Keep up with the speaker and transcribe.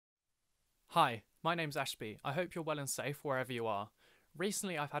Hi, my name's Ashby. I hope you're well and safe wherever you are.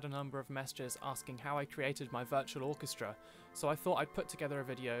 Recently I've had a number of messages asking how I created my virtual orchestra, so I thought I'd put together a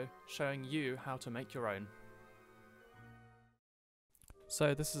video showing you how to make your own.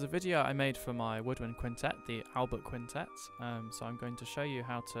 So this is a video I made for my woodwind quintet, the Albert Quintet, so I'm going to show you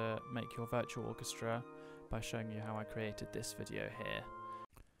how to make your virtual orchestra by showing you how I created this video here.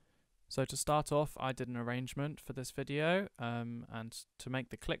 So to start off, I did an arrangement for this video, and to make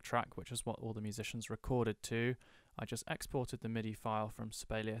the click track, which is what all the musicians recorded to, I just exported the MIDI file from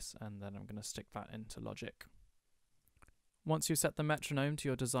Sibelius, and then I'm going to stick that into Logic. Once you set the metronome to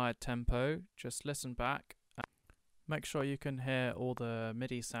your desired tempo, just listen back, make sure you can hear all the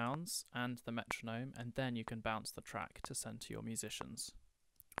MIDI sounds and the metronome, and then you can bounce the track to send to your musicians.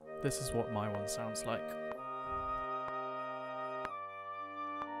 This is what my one sounds like.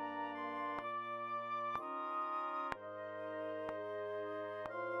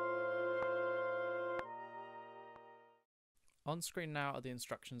 On screen now are the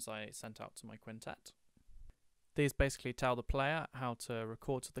instructions I sent out to my quintet. These basically tell the player how to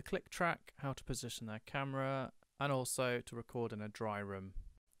record to the click track, how to position their camera, and also to record in a dry room.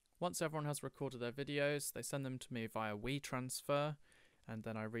 Once everyone has recorded their videos, they send them to me via WeTransfer, and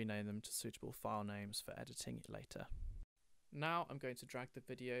then I rename them to suitable file names for editing later. Now I'm going to drag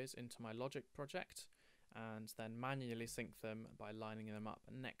the videos into my Logic project, and then manually sync them by lining them up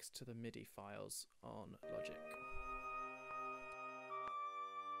next to the MIDI files on Logic.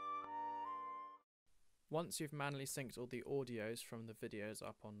 Once you've manually synced all the audios from the videos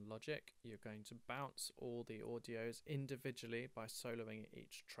up on Logic, you're going to bounce all the audios individually by soloing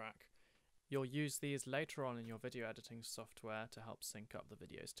each track. You'll use these later on in your video editing software to help sync up the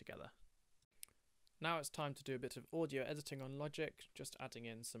videos together. Now it's time to do a bit of audio editing on Logic, just adding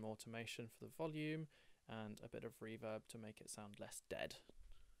in some automation for the volume and a bit of reverb to make it sound less dead.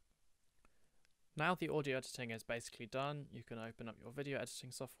 Now the audio editing is basically done, you can open up your video editing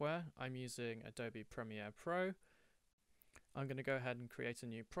software. I'm using Adobe Premiere Pro. I'm going to go ahead and create a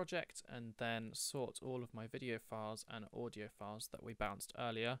new project and then sort all of my video files and audio files that we bounced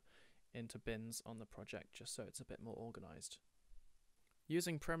earlier into bins on the project, just so it's a bit more organized.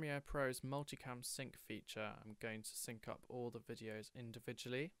 Using Premiere Pro's multicam sync feature, I'm going to sync up all the videos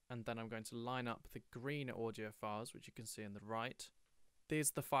individually, and then I'm going to line up the green audio files, which you can see on the right.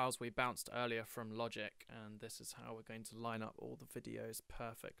 These are the files we bounced earlier from Logic, and this is how we're going to line up all the videos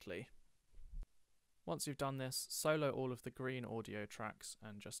perfectly. Once you've done this, solo all of the green audio tracks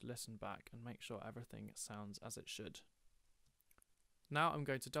and just listen back and make sure everything sounds as it should. Now I'm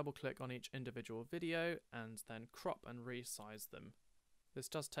going to double click on each individual video and then crop and resize them. This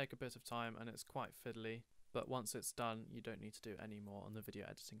does take a bit of time and it's quite fiddly, but once it's done you don't need to do any more on the video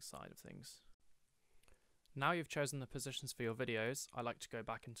editing side of things. Now you've chosen the positions for your videos, I like to go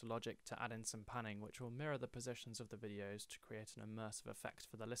back into Logic to add in some panning which will mirror the positions of the videos to create an immersive effect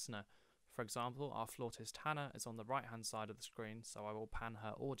for the listener. For example, our flautist Hannah is on the right hand side of the screen, so I will pan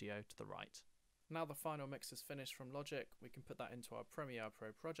her audio to the right. Now the final mix is finished from Logic, we can put that into our Premiere Pro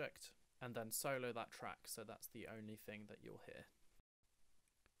project and then solo that track, so that's the only thing that you'll hear.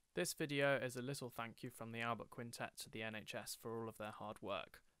 This video is a little thank you from the Albert Quintet to the NHS for all of their hard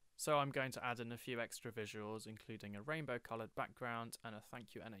work. So I'm going to add in a few extra visuals, including a rainbow coloured background and a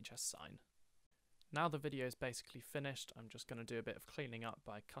thank you NHS sign. Now the video is basically finished, I'm just going to do a bit of cleaning up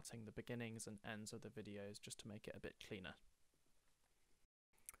by cutting the beginnings and ends of the videos just to make it a bit cleaner.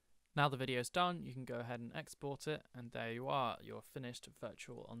 Now the video is done, you can go ahead and export it, and there you are, your finished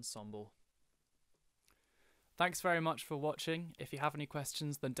virtual ensemble. Thanks very much for watching. If you have any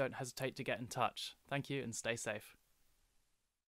questions, then don't hesitate to get in touch. Thank you and stay safe.